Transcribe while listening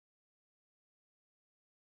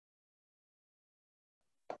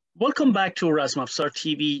Welcome back to Razmafsar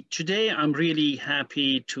TV. Today, I'm really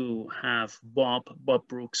happy to have Bob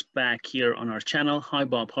Brooks back here on our channel. Hi,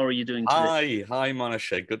 Bob. How are you doing today? Hi,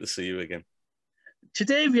 Manashe. Good to see you again.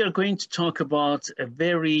 Today, we are going to talk about a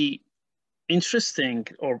very interesting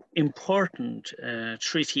or important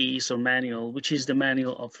treatise or manual, which is the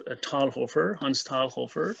manual of Talhoffer, Hans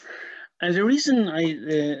Talhoffer. And the reason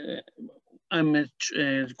we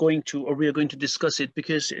are going to discuss it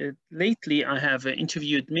because lately I have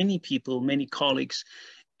interviewed many people, many colleagues,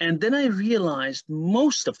 and then I realized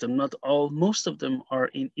most of them, not all, most of them are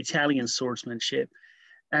in Italian swordsmanship.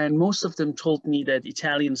 And most of them told me that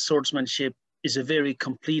Italian swordsmanship is a very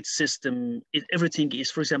complete system. Everything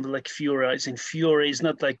is, for example, like Fiora is in Fiore. It's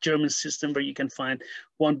not like German system where you can find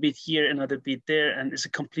one bit here, another bit there, and it's a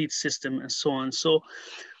complete system and so on. So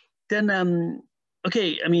then,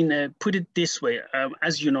 okay, I mean, put it this way.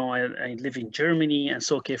 As you know, I live in Germany, and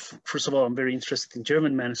so, okay, first of all, I'm very interested in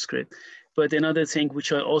German manuscript. But another thing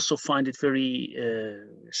which I also find it very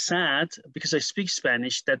sad, because I speak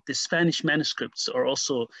Spanish, that the Spanish manuscripts are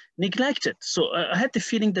also neglected. So I had the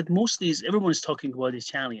feeling that mostly everyone is talking about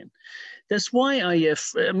Italian. That's why I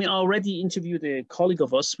already interviewed a colleague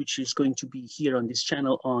of us, which is going to be here on this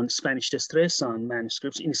channel on Spanish Destreza on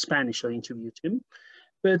manuscripts. In Spanish, I interviewed him.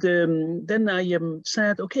 But then I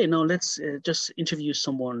said, okay, now let's just interview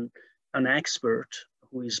someone, an expert,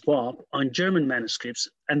 who is Bob, on German manuscripts.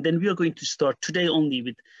 And then we are going to start today only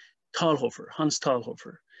with Talhoffer, Hans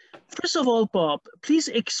Talhoffer. First of all, Bob, please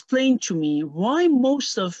explain to me why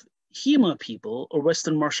most of HEMA people or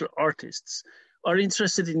Western martial artists are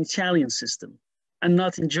interested in Italian system and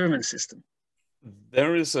not in German system.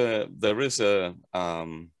 There is a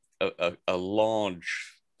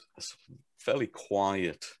large, fairly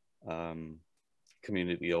quiet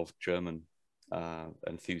community of German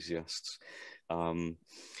enthusiasts. One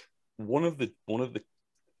of the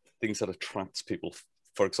things that attracts people,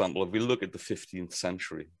 for example, if we look at the 15th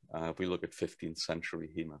century, if we look at 15th century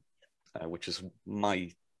HEMA, which is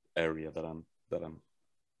my area that I'm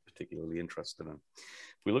particularly interested in.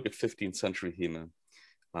 If we look at 15th century HEMA,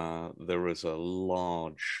 there is a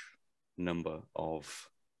large number of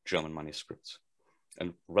German manuscripts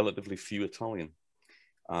and relatively few Italian.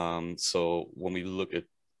 So when we look at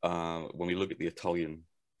the Italian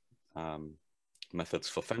methods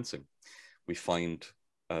for fencing, we find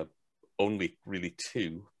only really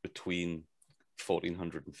two between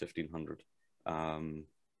 1400 and 1500,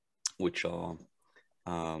 which are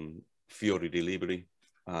Fiori di Liberi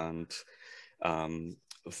and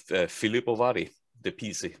Filippo Vari de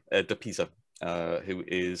Pisa, who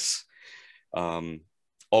is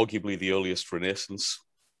arguably the earliest Renaissance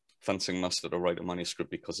fencing master to write a manuscript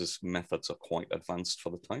because his methods are quite advanced for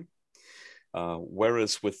the time.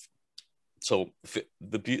 Whereas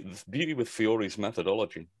the beauty with Fiori's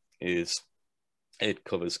methodology is it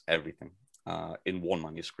covers everything in one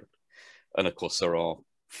manuscript. And of course, there are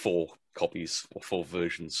 4 copies or 4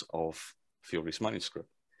 versions of Fiori's manuscript,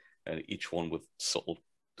 and each one with some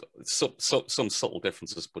subtle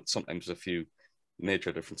differences, but sometimes a few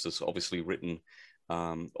major differences. Obviously, written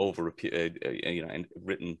over a period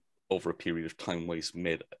of time, where he's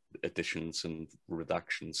made additions and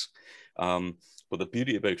redactions. But the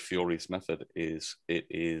beauty about Fiori's method is it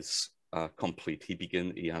is complete.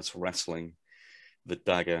 He has wrestling, the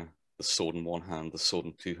dagger, the sword in one hand, the sword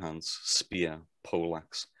in 2 hands, spear,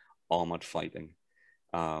 poleaxe, armored fighting,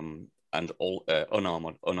 and all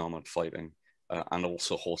unarmored fighting, and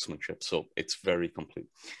also horsemanship. So it's very complete.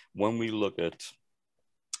 When we look at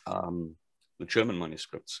the German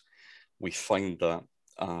manuscripts, we find that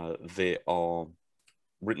they are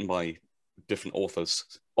written by different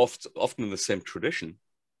authors, often in the same tradition,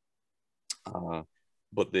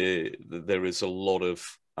 but there is a lot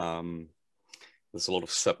of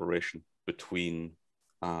separation between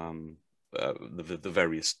the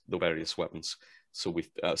various weapons. So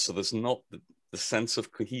there's not the sense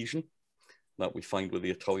of cohesion that we find with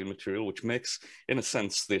the Italian material, which makes, in a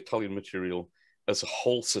sense, the Italian material as a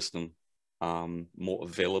whole system more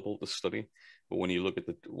available to study. But when you look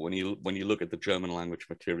at the German language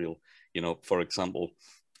material, for example,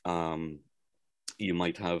 you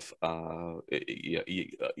might have they'll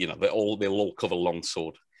all cover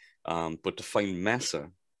longsword, but to find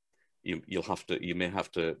Messer, you may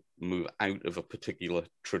have to move out of a particular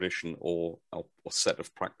tradition or set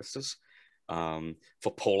of practices.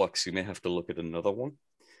 For poleaxe, you may have to look at another one,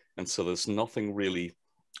 and so there's nothing really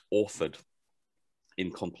authored in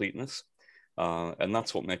completeness. And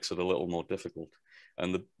that's what makes it a little more difficult.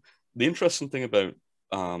 And the interesting thing about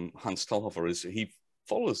Hans Talhoffer is he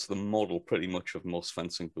follows the model pretty much of most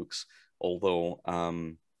fencing books, although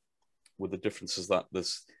with the differences that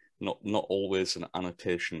there's not always an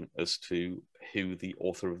annotation as to who the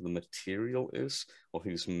author of the material is or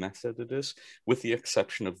whose method it is, with the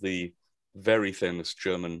exception of the very famous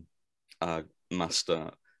German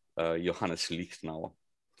master Johannes Liechtenauer.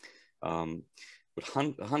 But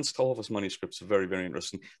Hans Talhoffer's manuscripts are very, very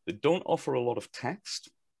interesting. They don't offer a lot of text,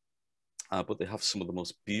 but they have some of the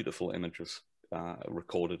most beautiful images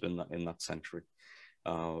recorded in that century,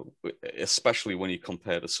 especially when you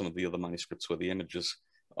compare to some of the other manuscripts where the images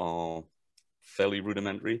are fairly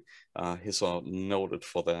rudimentary. His are noted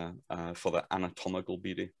for their anatomical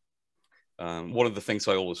beauty. One of the things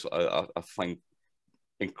I find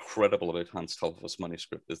incredible about Hans Talhoffer's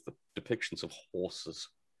manuscript is the depictions of horses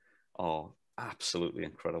are absolutely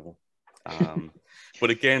incredible. But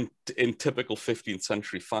again, in typical 15th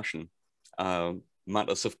century fashion,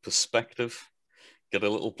 matters of perspective get a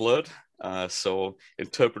little blurred. So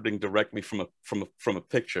interpreting directly from a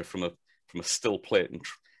picture, from a still plate, and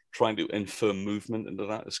trying to infer movement into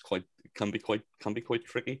that can be quite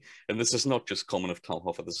tricky. And this is not just common of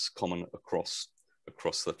Talhoffer. This is common across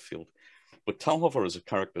that field. But Talhoffer as a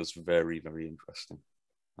character is very, very interesting.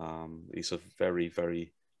 He's a very,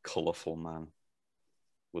 very colourful man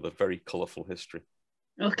with a very colourful history.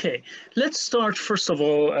 Okay, let's start first of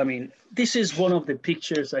all. I mean, this is one of the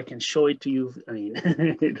pictures. I can show it to you. I mean,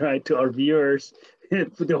 right, to our viewers,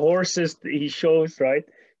 the horses he shows, right?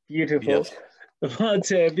 Beautiful. Yes. But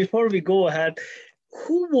before we go ahead,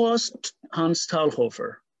 who was Hans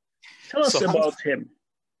Talhoffer? Tell us about him.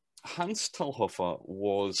 Hans Talhoffer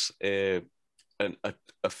was a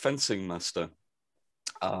fencing master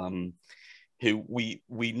who we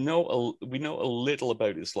know a little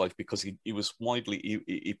about his life because he was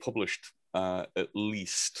he published at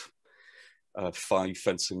least 5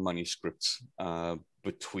 fencing manuscripts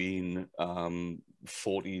between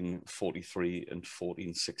 1443 and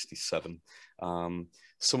 1467.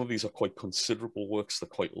 Some of these are quite considerable works. They're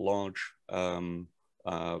quite large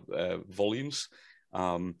volumes.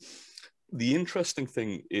 The interesting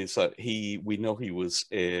thing is that we know he was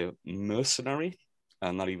a mercenary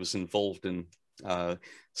and that he was involved in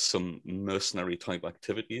some mercenary type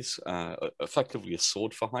activities, effectively a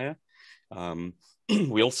sword for hire.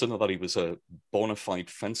 We also know that he was a bona fide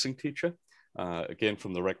fencing teacher, again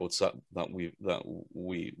from the records that we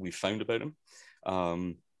found about him.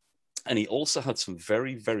 And he also had some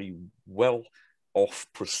very, very well-off,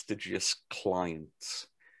 prestigious clients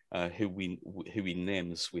who he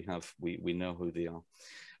names. We know who they are.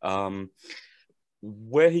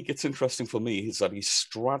 Where he gets interesting for me is that he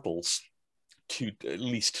straddles at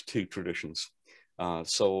least two traditions.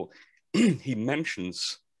 So he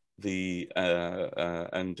mentions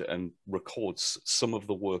and records some of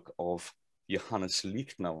the work of Johannes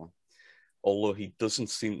Liechtenauer, although he doesn't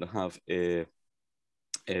seem to have an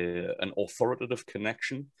authoritative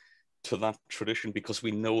connection to that tradition, because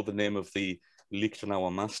we know the name of the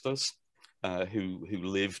Liechtenauer masters who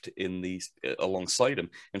lived alongside him.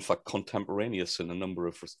 In fact, contemporaneous in a number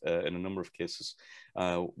of cases.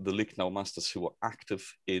 The Liechtenauer masters who were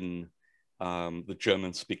active in the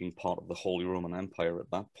German-speaking part of the Holy Roman Empire at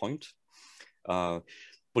that point. But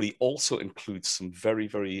he also includes some very,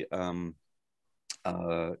 very common,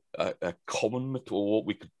 or what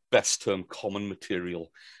we could best term common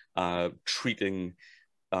material, treating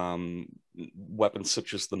weapons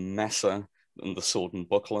such as the messer and the sword and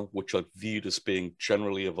buckler, which are viewed as being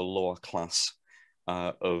generally of a lower class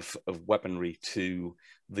of weaponry to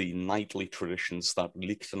the knightly traditions that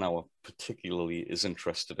Liechtenauer particularly is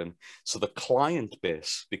interested in. So the client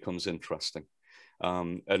base becomes interesting.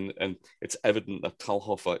 And it's evident that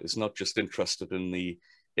Talhoffer is not just interested in the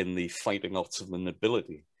fighting arts of the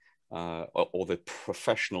nobility or the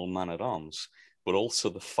professional man-at-arms, but also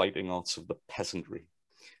the fighting arts of the peasantry,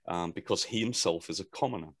 because he himself is a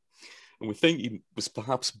commoner. And we think he was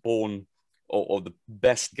perhaps born, or the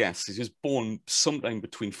best guess is he was born sometime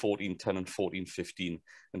between 1410 and 1415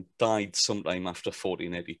 and died sometime after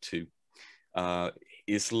 1482.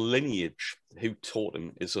 His lineage, who taught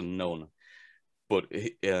him, is unknown. But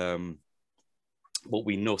we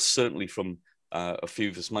know certainly from a few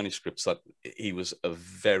of his manuscripts that he was a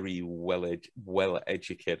very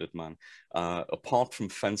well-educated man. Apart from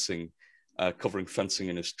fencing, covering fencing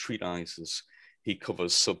in his treatises, he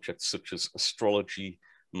covers subjects such as astrology,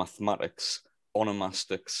 mathematics,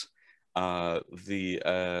 onomastics, the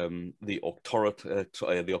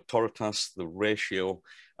octoritas, the ratio.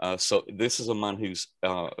 So this is a man who's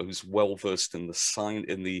well versed in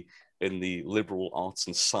the liberal arts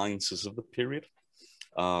and sciences of the period.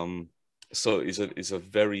 So he's a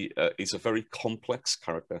very complex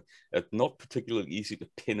character. Not particularly easy to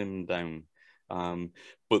pin him down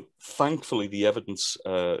But thankfully, the evidence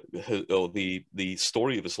or the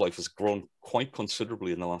story of his life has grown quite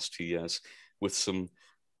considerably in the last 2 years, with some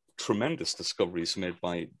tremendous discoveries made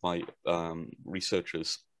by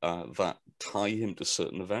researchers that tie him to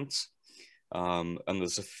certain events. And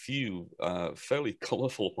there's a few fairly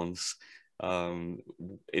colourful ones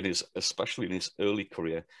especially in his early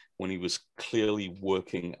career, when he was clearly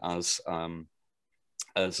working as a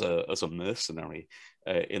mercenary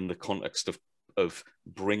in the context of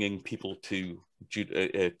bringing people to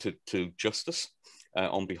justice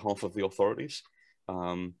on behalf of the authorities.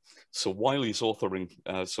 So while he's authoring,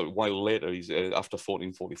 while later he's after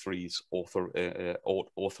 1443, he's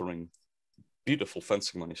authoring beautiful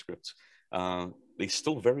fencing manuscripts. He's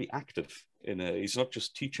still very active. He's not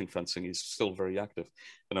just teaching fencing; he's still very active.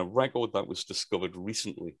 And a record that was discovered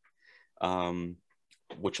recently,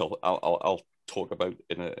 which I'll talk about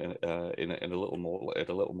in a little more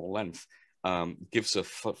length, gives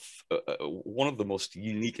one of the most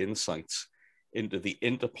unique insights into the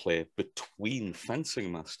interplay between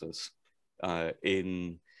fencing masters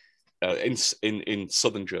in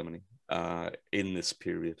southern Germany in this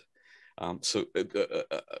period. So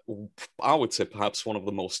I would say perhaps one of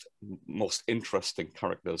the most interesting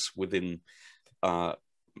characters within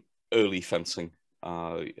early fencing.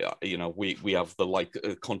 We have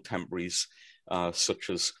the contemporaries such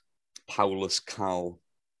as Paulus Kahl,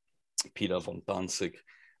 Peter von Danzig,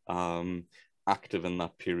 active in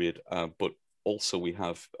that period, but also we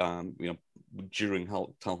have during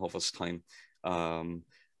Talhoffer's time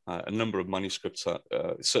a number of manuscripts that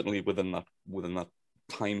certainly within that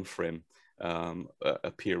time frame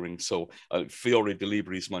appearing. So Fiore de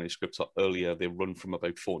Libri's manuscripts are earlier. They run from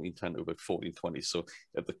about 1410 to about 1420. So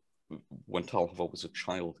when Talhoffer was a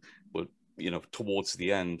child, but towards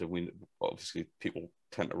the end, and obviously people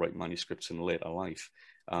tend to write manuscripts in later life.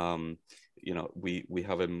 We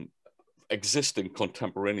have him existing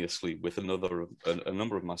contemporaneously with a number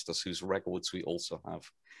of masters whose records we also have,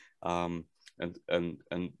 and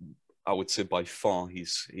I would say by far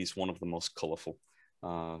he's one of the most colourful.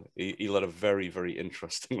 He led a very, very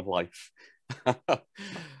interesting life.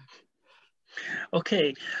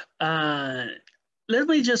 Okay, let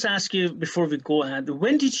me just ask you before we go ahead,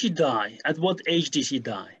 when did she die? At what age did she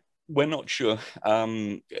die? We're not sure.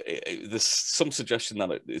 There's some suggestion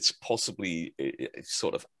that it's possibly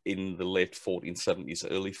sort of in the late 1470s,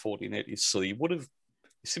 early 1480s. So he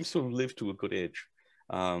seems to have lived to a good age.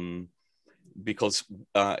 Because,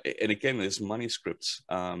 and again, there's manuscripts.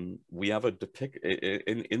 We have a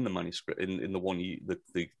in the manuscript, in the one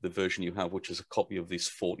the version you have, which is a copy of this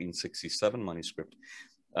 1467 manuscript.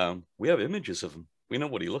 We have images of him. We know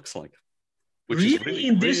what he looks like. Which really? Is really,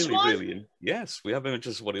 in this really, one? really, yes, we have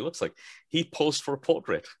images of what he looks like. He posed for a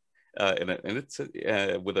portrait, and it's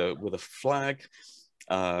with a flag,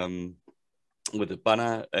 with a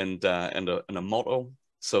banner and a motto.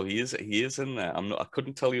 So he is in there. I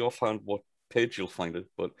couldn't tell you offhand what page you'll find it,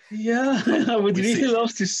 but yeah, I would really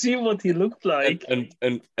love to see what he looked like. And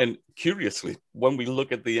curiously, when we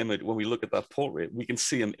look at the image, when we look at that portrait, we can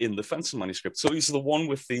see him in the fencing manuscript. So he's the one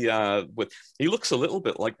with the he looks a little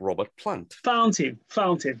bit like Robert Plant. Found him.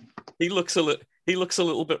 He looks a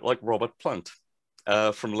little bit like Robert Plant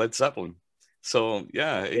from Led Zeppelin. So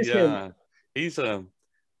yeah, he's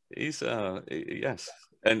yes.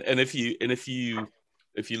 And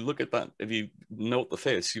if you look at that, if you note the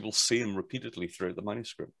face, you will see him repeatedly throughout the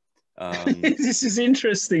manuscript. This is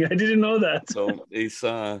interesting. I didn't know that. So he's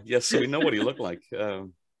yes, so we know what he looked like.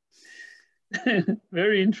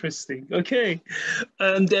 Very interesting. Okay,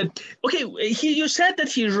 and okay, you said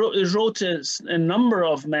that he wrote a number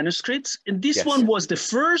of manuscripts, and this one was the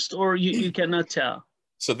first, or you cannot tell.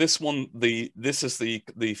 So this one, this is the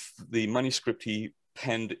manuscript he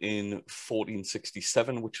penned in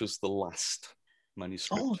 1467, which was the last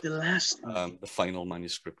manuscript. Oh, the last one. The final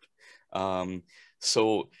manuscript.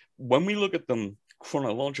 So when we look at them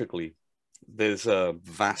chronologically, there's a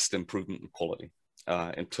vast improvement in quality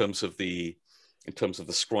in terms of the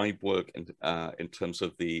scribe work and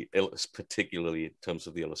particularly in terms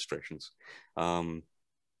of the illustrations.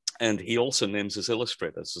 And he also names his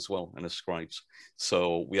illustrators as well and his scribes.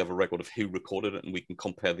 So we have a record of who recorded it, and we can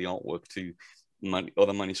compare the artwork to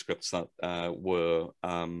other manuscripts that were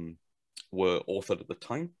authored at the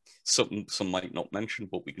time. Some might not mention,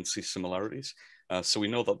 but we can see similarities. So we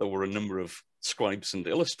know that there were a number of scribes and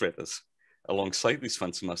illustrators alongside these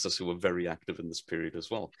fencing masters who were very active in this period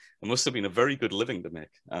as well. It must have been a very good living to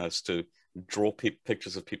make, as to draw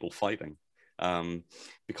pictures of people fighting,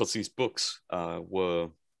 because these books were,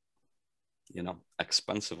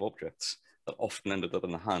 expensive objects that often ended up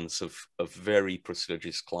in the hands of very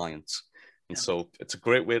prestigious clients. And so it's a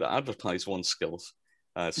great way to advertise one's skills,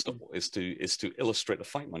 is to illustrate a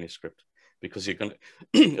fight manuscript, because you're going to,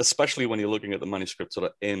 especially when you're looking at the manuscripts that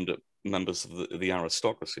are aimed at members of the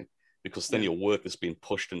aristocracy, because then your work is being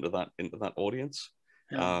pushed into that audience.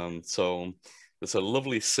 So there's a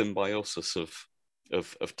lovely symbiosis of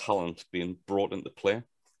talent being brought into play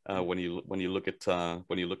when you look at the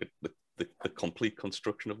complete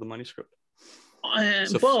construction of the manuscript.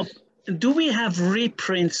 So, Bob, do we have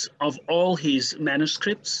reprints of all his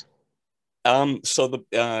manuscripts?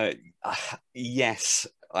 Yes.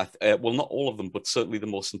 Well, not all of them, but certainly the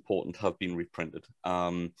most important have been reprinted.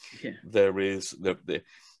 There is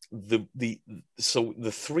so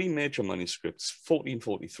the three major manuscripts: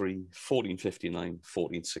 1443, 1459,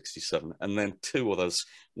 1467, and then two others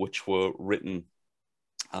which were written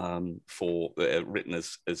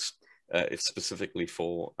specifically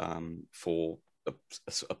for a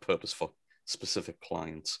purpose for specific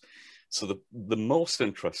clients. So the most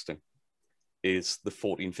interesting is the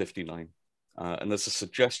 1459. And there's a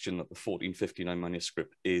suggestion that the 1459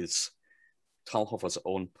 manuscript is Talhoffer's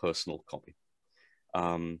own personal copy,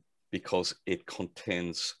 because it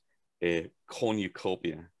contains a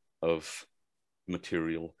cornucopia of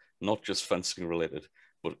material, not just fencing related,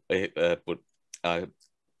 but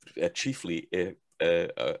chiefly a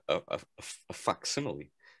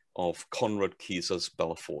facsimile of Conrad Kieser's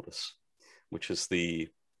Bellefortis, which is the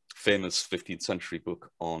famous 15th century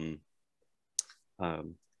book on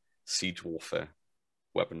siege warfare,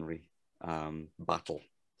 weaponry, battle.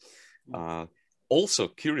 Also,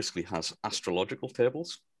 curiously, has astrological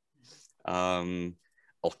tables,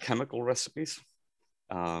 alchemical recipes,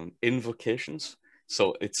 invocations.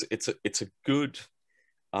 So it's a good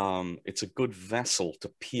vessel to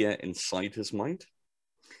peer inside his mind,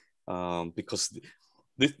 because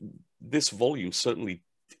this volume certainly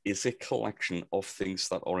is a collection of things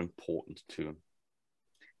that are important to him.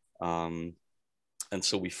 And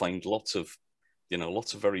so we find lots of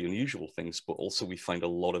very unusual things, but also we find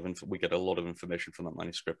we get a lot of information from that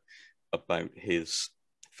manuscript about his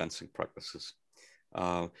fencing practices.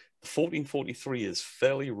 1443 is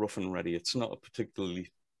fairly rough and ready. It's not a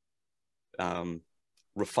particularly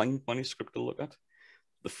refined manuscript to look at.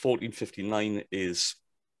 The 1459 is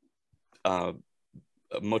a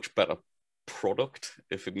much better product,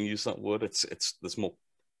 if we can use that word. There's more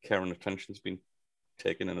care and attention has been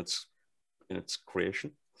taken in its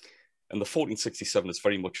creation. And the 1467 is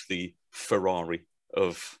very much the Ferrari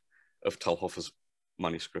of Talhoffer's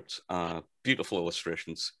manuscripts. Beautiful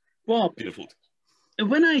illustrations. Well, beautiful.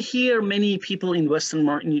 When I hear many people in Western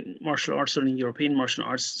martial arts or in European martial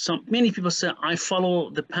arts, many people say, I follow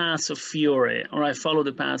the path of Fiore, or I follow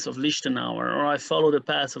the path of Liechtenauer, or I follow the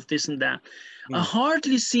path of this and that. I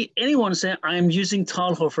hardly see anyone say, I'm using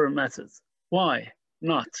Talhoffer method. Why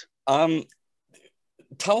not?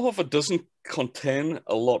 Talhoffer doesn't contain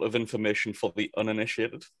a lot of information for the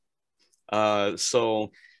uninitiated.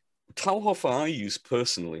 So Talhoffer I use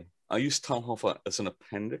Talhoffer as an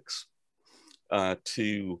appendix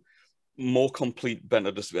to more complete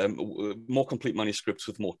manuscripts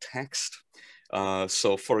with more text.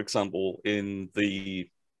 So for example, when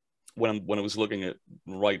I was looking at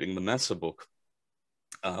writing the Mesa book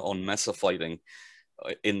on Mesa fighting,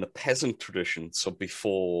 in the peasant tradition, so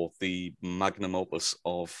before the magnum opus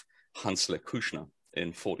of Hans Le Kuschner in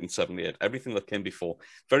 1478, everything that came before,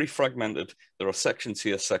 very fragmented. There are sections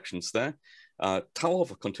here, sections there.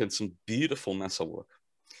 Talhoffer contains some beautiful Mesa work,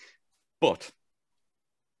 but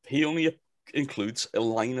he only includes a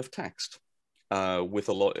line of text with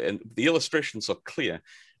a lot, and the illustrations are clear.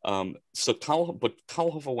 But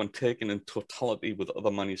Talhoffer, when taken in totality with other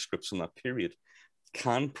manuscripts in that period,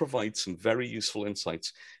 can provide some very useful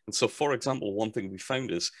insights. And so, for example, one thing we found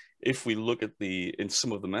is if we look at in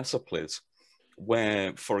some of the Mesa plays,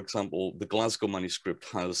 where, for example, the Glasgow manuscript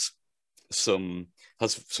has some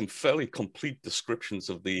fairly complete descriptions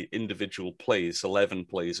of the individual plays, 11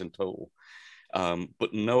 plays in total,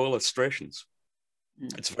 but no illustrations.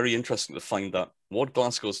 It's very interesting to find that what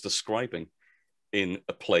Glasgow is describing in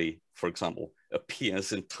a play, for example,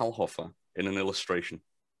 appears in Talhoffer in an illustration.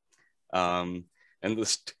 And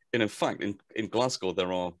in fact, in Glasgow,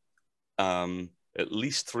 there are at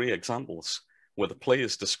least 3 examples where the play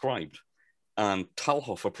is described and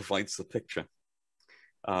Talhoffer provides the picture.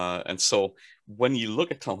 And so when you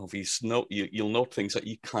look at Talhoffer, you'll note things that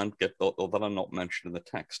you can't get or that are not mentioned in the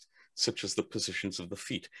text, such as the positions of the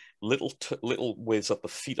feet. Little ways that the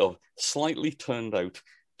feet are slightly turned out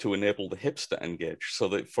to enable the hips to engage. So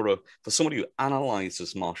that for somebody who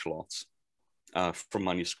analyzes martial arts, from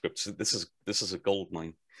manuscripts, this is a gold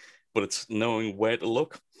mine. but it's knowing where to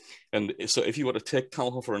look. And so if you were to take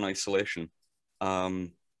Talhoffer in isolation,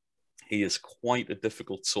 he is quite a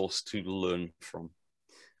difficult source to learn from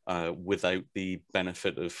without the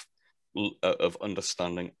benefit of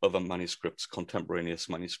understanding other manuscripts, contemporaneous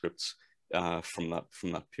manuscripts from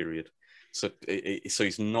that period. So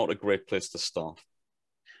he's not a great place to start.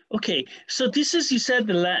 Okay, so this is, you said,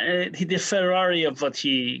 the Ferrari of what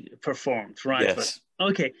he performed, right? Yes.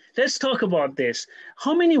 Okay, let's talk about this.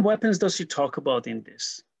 How many weapons does he talk about in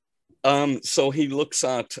this? So he looks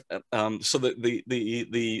at so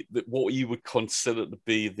the what you would consider to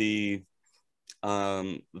be the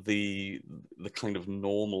kind of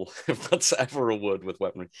normal, if that's ever a word with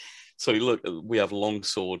weaponry. So we have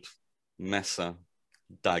longsword, mesa,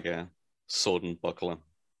 dagger, sword and buckler,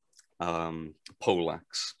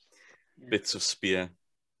 poleaxe, bits of spear.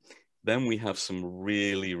 Then we have some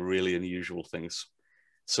really, really unusual things.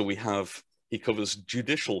 So he covers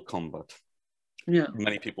judicial combat. Yeah.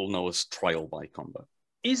 Many people know as trial by combat.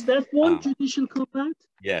 Is that one judicial combat?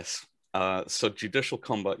 Yes. So judicial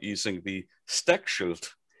combat using the steckschild,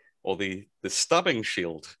 or the stabbing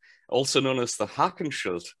shield, also known as the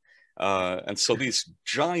Hakenschild. And so these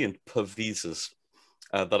giant pavizas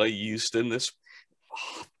that are used in this,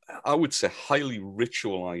 I would say, highly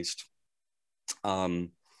ritualized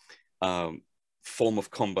form of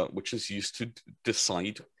combat, which is used to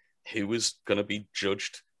decide who is going to be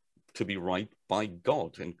judged to be right by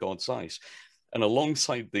God in God's eyes. And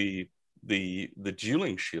alongside the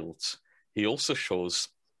dueling shields, he also shows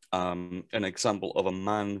an example of a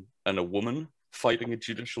man and a woman fighting a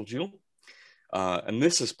judicial duel. And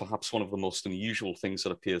this is perhaps one of the most unusual things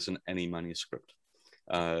that appears in any manuscript,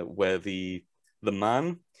 where the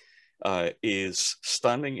man is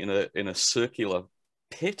standing in a circular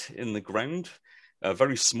pit in the ground, a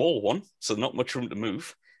very small one, so not much room to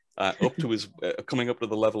move, up to his coming up to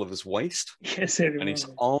the level of his waist. Yes, I remember. And he's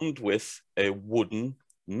armed with a wooden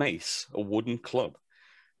mace, a wooden club,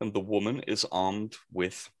 and the woman is armed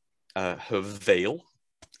with her veil,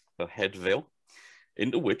 her head veil,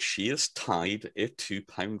 into which she has tied a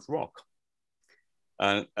 2-pound rock.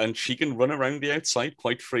 And she can run around the outside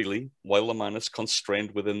quite freely while the man is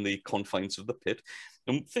constrained within the confines of the pit.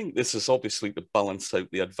 And I think this is obviously to balance out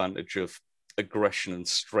the advantage of aggression and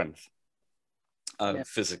strength,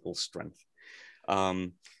 physical strength.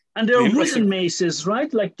 And there are wooden maces,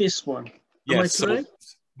 right? Like this one. Yes, so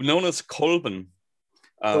known as kolben.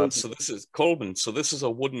 So this is kolben. So this is a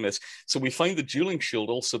wooden mace. So we find the dueling shield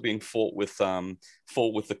also being fought with the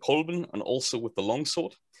kolben and also with the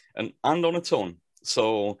longsword, and on its own.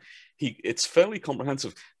 So it's fairly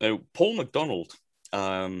comprehensive. Now, Paul Macdonald,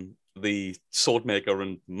 the sword maker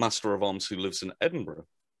and master of arms who lives in Edinburgh,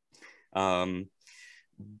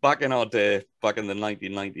 back in our day, back in the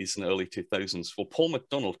 1990s and early 2000s, well, Paul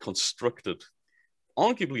Macdonald constructed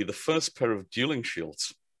arguably the first pair of dueling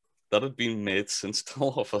shields that had been made since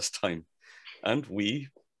Talhoffer's time, and we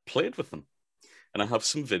played with them. And I have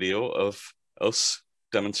some video of us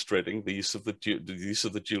demonstrating the use of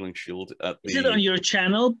the dueling shield Is it on your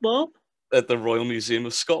channel, Bob? At the Royal Museum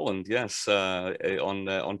of Scotland, yes,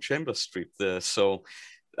 on Chambers Street there. So,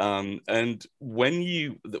 and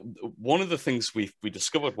one of the things we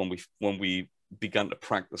discovered when we began to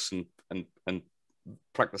practice and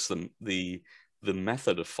practice the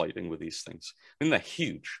method of fighting with these things, I mean, they're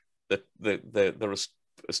huge. They're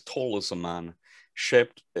as tall as a man,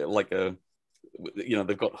 shaped like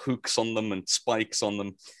they've got hooks on them and spikes on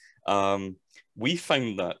them. We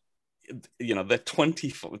found that, they're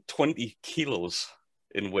 20 kilos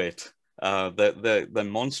in weight. They're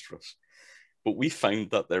monstrous, but we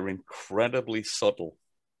found that they're incredibly subtle.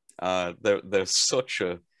 There's such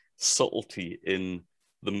a subtlety in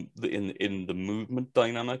the movement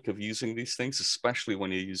dynamic of using these things, especially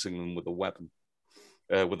when you're using them with a weapon.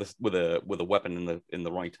 With a weapon in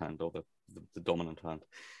the right hand, or the dominant hand.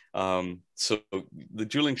 So the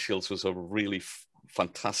dueling shields was a really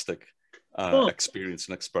fantastic experience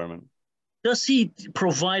and experiment. Does he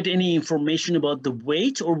provide any information about the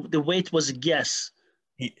weight, or the weight was a guess?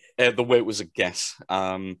 The weight was a guess.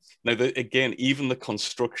 Now, again, even the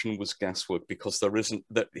construction was guesswork, because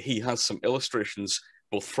he has some illustrations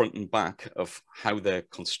both front and back of how they're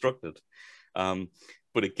constructed.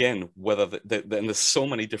 But again, and there's so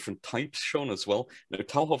many different types shown as well. Now,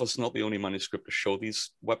 Talhoffer's not the only manuscript to show these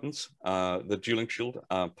weapons. The dueling shield,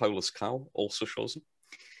 Paulus Cal also shows them.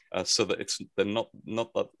 So that they're not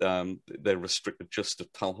that they're restricted just to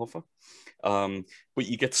Talhoffer. But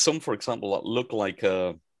you get some, for example, that look like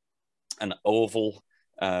an oval.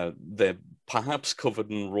 They're perhaps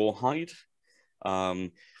covered in rawhide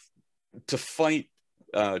to fight,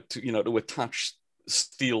 to attach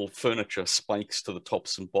steel furniture, spikes to the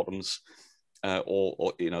tops and bottoms,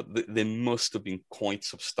 or you know, they must have been quite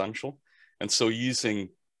substantial. And so using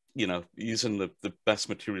the best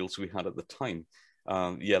materials we had at the time,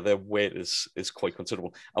 yeah, their weight is quite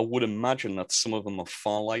considerable. I would imagine that some of them are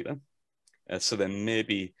far lighter, so they may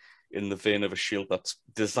be in the vein of a shield that's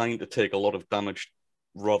designed to take a lot of damage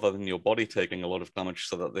rather than your body taking a lot of damage,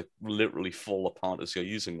 so that they literally fall apart as you're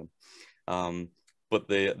using them. But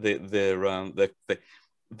they're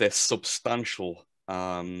substantial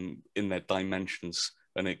in their dimensions,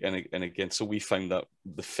 and again, so we found that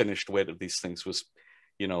the finished weight of these things was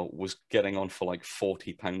getting on for like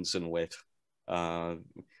 40 pounds in weight. Do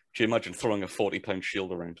you imagine throwing a 40-pound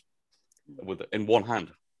shield around in one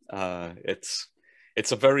hand?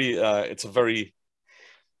 It's a very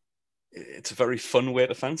fun way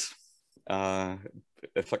to fence.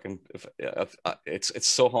 It's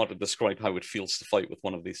so hard to describe how it feels to fight with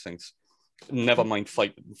one of these things. Never mind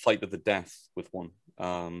fight to the death with one.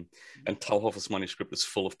 And Talhoffer's manuscript is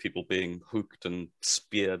full of people being hooked and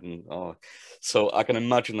speared, and so I can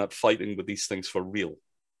imagine that fighting with these things for real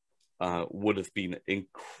would have been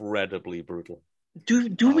incredibly brutal.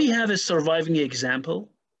 Do we have a surviving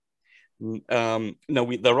example? No,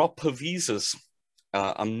 there are pavisas.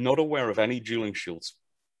 I'm not aware of any dueling shields,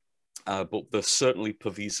 but there's certainly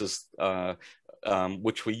pavisas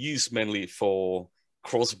which were used mainly for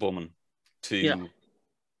crossbowmen to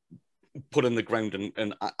put in the ground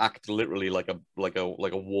and act literally like a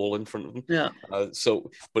wall in front of them. Yeah.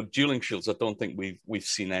 But dueling shields, I don't think we've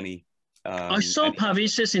seen any. I saw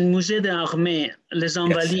pavisas in Musée d'Armée, Les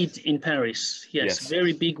Invalides in Paris. Yes,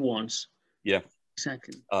 very big ones. Yeah.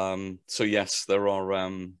 Exactly. So yes, there are.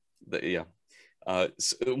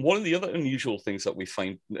 So one of the other unusual things that we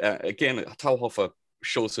find, again, Talhoffer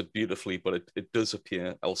shows it beautifully, but it does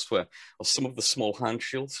appear elsewhere, are some of the small hand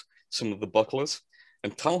shields, some of the bucklers,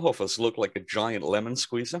 and Talhoffer's look like a giant lemon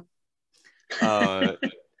squeezer. Let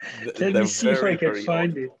me see if I can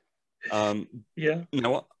find it. Yeah.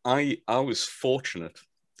 Now, I was fortunate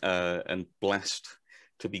and blessed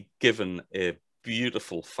to be given a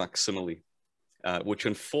beautiful facsimile, which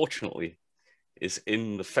unfortunately is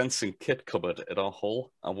in the fencing kit cupboard at our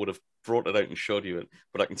hall. I would have brought it out and showed you it,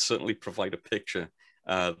 but I can certainly provide a picture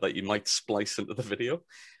that you might splice into the video.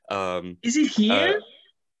 Is it here?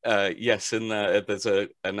 Yes, in there's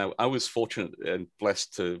now I was fortunate and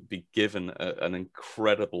blessed to be given an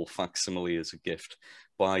incredible facsimile as a gift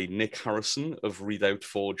by Nick Harrison of Redoubt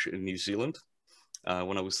Forge in New Zealand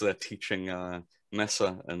when I was there teaching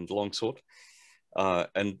Mesa and Longsword.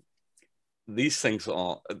 And these things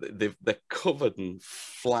they're covered in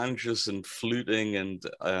flanges and fluting, and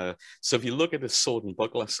so if you look at his sword and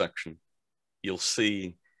buckler section, you'll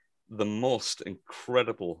see the most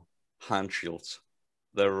incredible hand shields.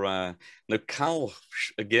 They're now Carl's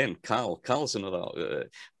another.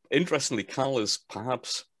 Interestingly, Carl is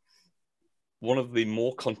perhaps one of the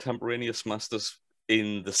more contemporaneous masters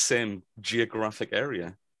in the same geographic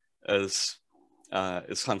area as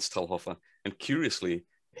Hans Talhoffer, and curiously,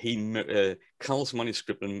 Carl's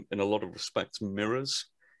manuscript in a lot of respects mirrors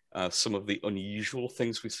some of the unusual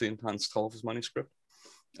things we see in Hans Talhoffer's manuscript.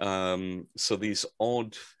 So these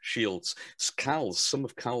odd shields, some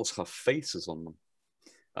of Carl's have faces on them,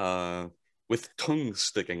 with tongues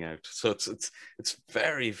sticking out. So it's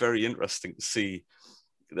very, very interesting to see.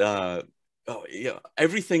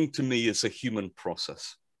 Everything to me is a human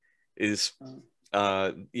process.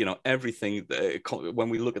 Everything. When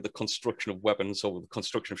we look at the construction of weapons or the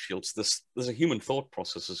construction of shields, there's a human thought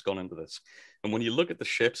process has gone into this. And when you look at the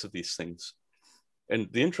shapes of these things,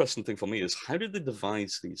 and the interesting thing for me is, how did they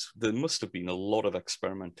devise these? There must have been a lot of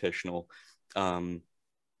experimentation, or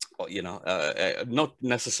not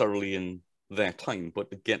necessarily in their time,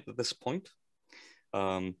 but to get to this point.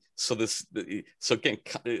 Talhoffer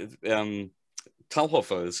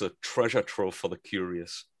is a treasure trove for the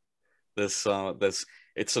curious. It's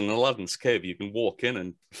an Aladdin's cave. You can walk in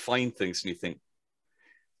and find things, and you think,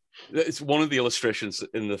 it's one of the illustrations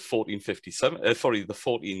in the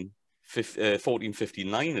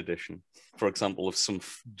 1459 edition, for example, of some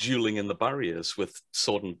dueling in the barriers with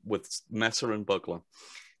sword and with Messer and buckler.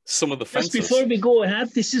 Some of the fences. Just before we go ahead,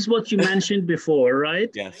 this is what you mentioned before, right?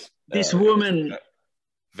 Yes. This woman.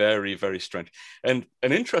 Very, very strange. And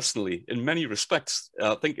interestingly, in many respects,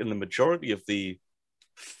 I think in the majority of the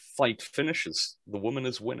fight finishes, the woman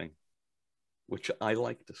is winning, which I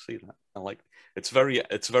like to see that. It's very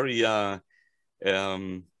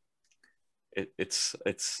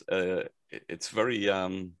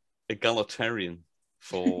egalitarian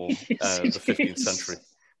for the 15th century.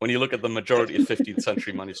 when you look at the majority of 15th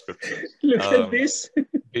century manuscripts. Look at this.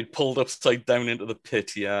 It pulled upside down into the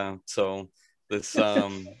pit, yeah. So this,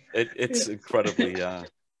 it's incredibly,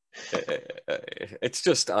 it's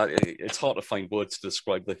just, it's hard to find words to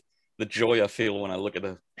describe the joy I feel when I look at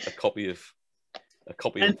a copy of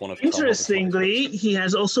one of Talhoffer's. Interestingly, he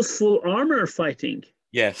has also full armor fighting.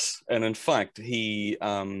 Yes, and in fact, he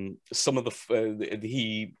he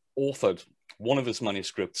authored one of his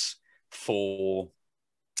manuscripts for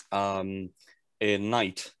a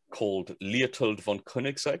knight called Leopold von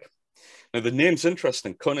Koenigsegg. Now, the name's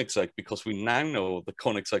interesting, Koenigsegg, because we now know the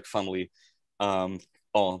Koenigsegg family are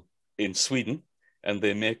in Sweden, and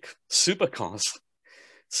they make supercars.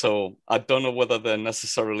 So I don't know whether they're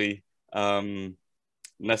necessarily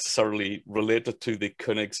related to the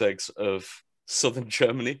Koenigsegg's of southern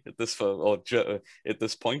Germany at this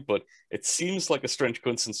point, but it seems like a strange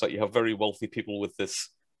coincidence that you have very wealthy people with this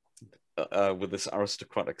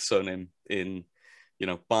aristocratic surname in,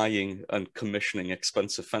 buying and commissioning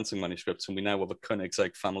expensive fencing manuscripts, and we now have a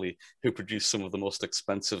Koenigsegg family who produce some of the most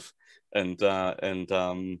expensive and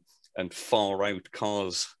far out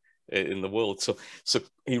cars in the world. So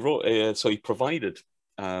he wrote. So he provided,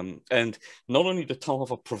 and not only did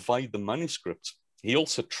Talhoffer provide the manuscript, he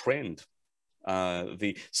also trained.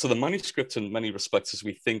 The manuscript, in many respects, as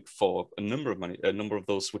we think for a number of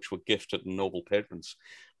those which were gifted and noble patrons,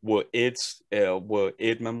 were aid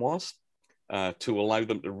memoirs to allow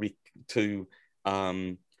them to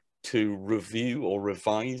review or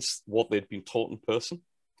revise what they'd been taught in person.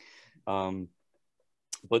 But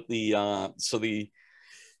with the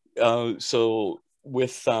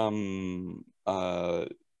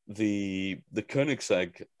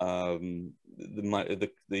Koenigsegg,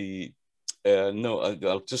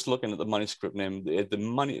 just looking at the manuscript name,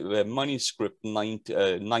 the manuscript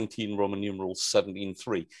 19 Roman numeral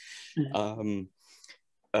 17:3.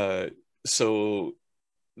 So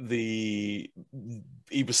he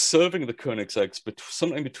was serving the Koenigsegg's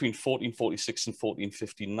sometime between 1446 and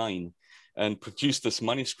 1459, and produced this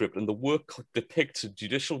manuscript. And the work depicts a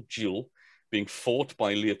judicial duel being fought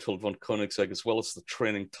by Leopold von Koenigsegg, as well as the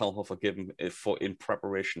training Talhoffer gave him in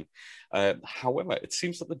preparation. However, it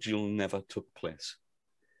seems that the duel never took place,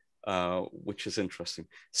 which is interesting.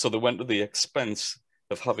 So they went to the expense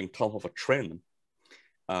of having Talhoffer train them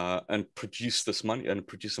and produce a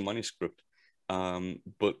manuscript.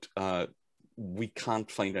 But we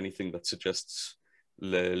can't find anything that suggests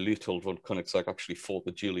Leopold von Koenigsegg actually fought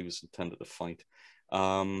the duel he was intended to fight.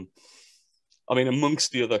 I mean,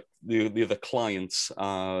 amongst the other clients,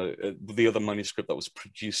 the other manuscript that was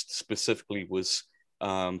produced specifically was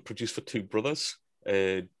produced for two brothers,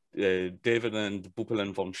 David and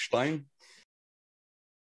Bupelen von Stein,